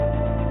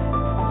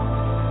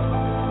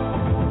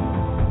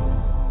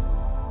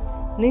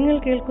നിങ്ങൾ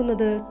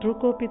കേൾക്കുന്നത് true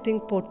copy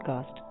think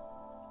podcast.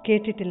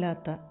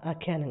 കേട്ടിട്ടില്ലാത്ത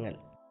ആഖ്യാനങ്ങൾ.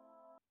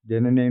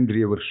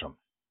 ജനനേന്ദ്രിയ വൃക്ഷം.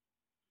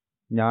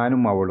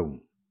 ഞാനും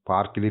അവളും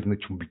പാർക്കിലിരുന്ന്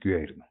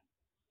ചുംബിക്കുകയായിരുന്നു.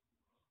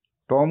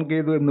 ടോം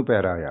കേതു എന്നു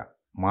പേരായ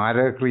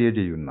മാരകക്രിയ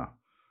ചെയ്യുന്ന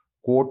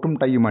കോട്ടും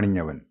ടൈയും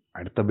അണിഞ്ഞവൻ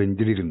അടുത്ത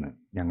ബെഞ്ചിലിരുന്ന്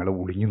ഞങ്ങളെ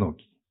ഒളിഞ്ഞു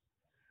നോക്കി.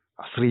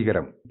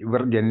 അശ്രീകരം,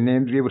 ഇവർ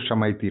ജനനേന്ദ്രിയ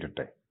വൃക്ഷമായി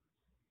തീരട്ടെ.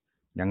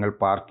 ഞങ്ങൾ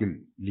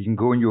പാർക്കിൽ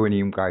ലിംഗവും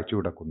യോനിയും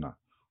കാഴ്ചവിടക്കുന്ന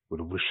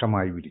ഒരു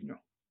വൃക്ഷമായി വിരിഞ്ഞു.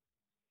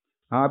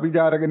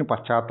 ആഭിചാരകന്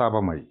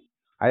പശ്ചാത്താപമായി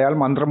അയാൾ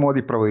മന്ത്രമോദി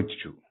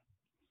പ്രവചിച്ചു.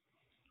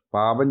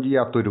 പാപം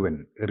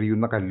ചെയ്യാത്തൊരുവൻ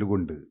എറിയുന്ന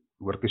കല്ലുകൊണ്ട്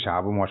ഇവർക്ക്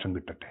ശാപമോഷം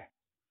കിട്ടട്ടെ.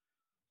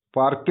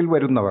 പാർക്കിൽ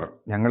വരുന്നവർ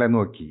ഞങ്ങളെ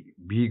നോക്കി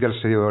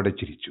ഭീകരതയോടെ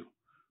ചിരിച്ചു.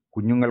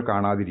 കുഞ്ഞുങ്ങൾ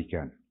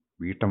കാണാതിരിക്കാൻ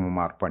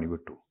വീട്ടമ്മമാർ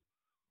പണിവിട്ടു.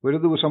 ഒരു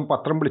ദിവസം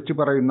പത്രം വിളിച്ചു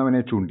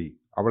പറയുന്നവനെ ചൂണ്ടി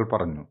അവൾ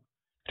പറഞ്ഞു,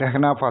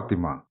 രഹന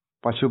ഫാത്തിമ,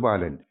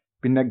 പശുപാലൻ,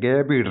 പിന്നെ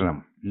ഗേ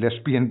പീഡനം,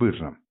 ലെസ്ബിയൻ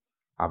പീഡനം.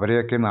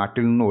 അവരെയൊക്കെ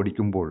നാട്ടിൽ നിന്ന്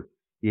ഓടിക്കുമ്പോൾ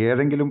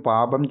ഏതെങ്കിലും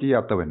പാപം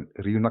ചെയ്യാത്തവൻ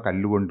എറിയുന്ന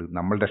കല്ലുകൊണ്ട്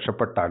നമ്മൾ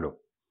രക്ഷപ്പെട്ടാലോ?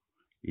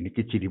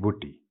 എനിക്ക്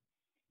ചിരിപൊട്ടി.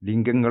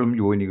 ലിംഗങ്ങളും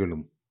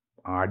യോനികളും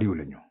ആടി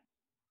ഉലഞ്ഞു.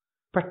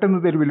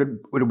 പെട്ടെന്ന് തെരുവിൽ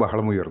ഒരു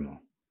ബഹളമുയർന്നു.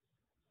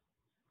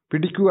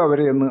 പിടിക്കൂ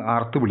അവരെ എന്ന്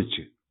ആർത്തു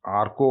വിളിച്ച്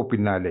ആർക്കോ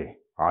പിന്നാലെ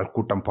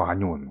ആൾക്കൂട്ടം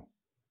പാഞ്ഞു വന്നു.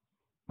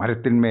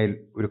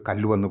 മരത്തിന്മേൽ ഒരു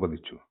കല്ല് വന്ന്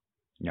പതിച്ചു.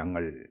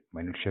 ഞങ്ങൾ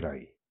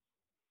മനുഷ്യരായി.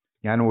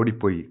 ഞാൻ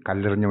ഓടിപ്പോയി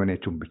കല്ലെറിഞ്ഞവനെ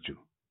ചുംബിച്ചു.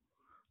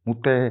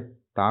 മുത്തേ,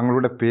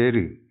 താങ്കളുടെ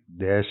പേര്?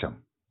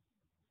 ദേശം.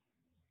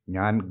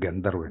 ഞാൻ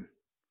ഗന്ധർവൻ.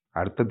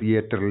 അടുത്ത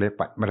തിയേറ്ററിലെ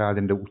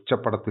പത്മരാജന്റെ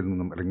ഉച്ചപ്പടത്തിൽ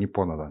നിന്നും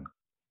ഇറങ്ങിപ്പോന്നതാണ്.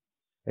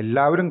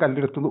 എല്ലാവരും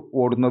കല്ലെടുത്ത്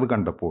ഓടുന്നത്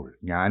കണ്ടപ്പോൾ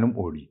ഞാനും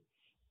ഓടി.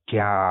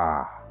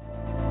 ക്യാ.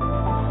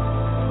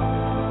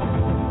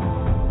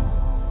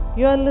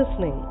 You are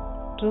listening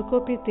True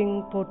Copy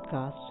Think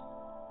podcast,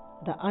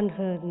 the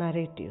unheard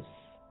narratives.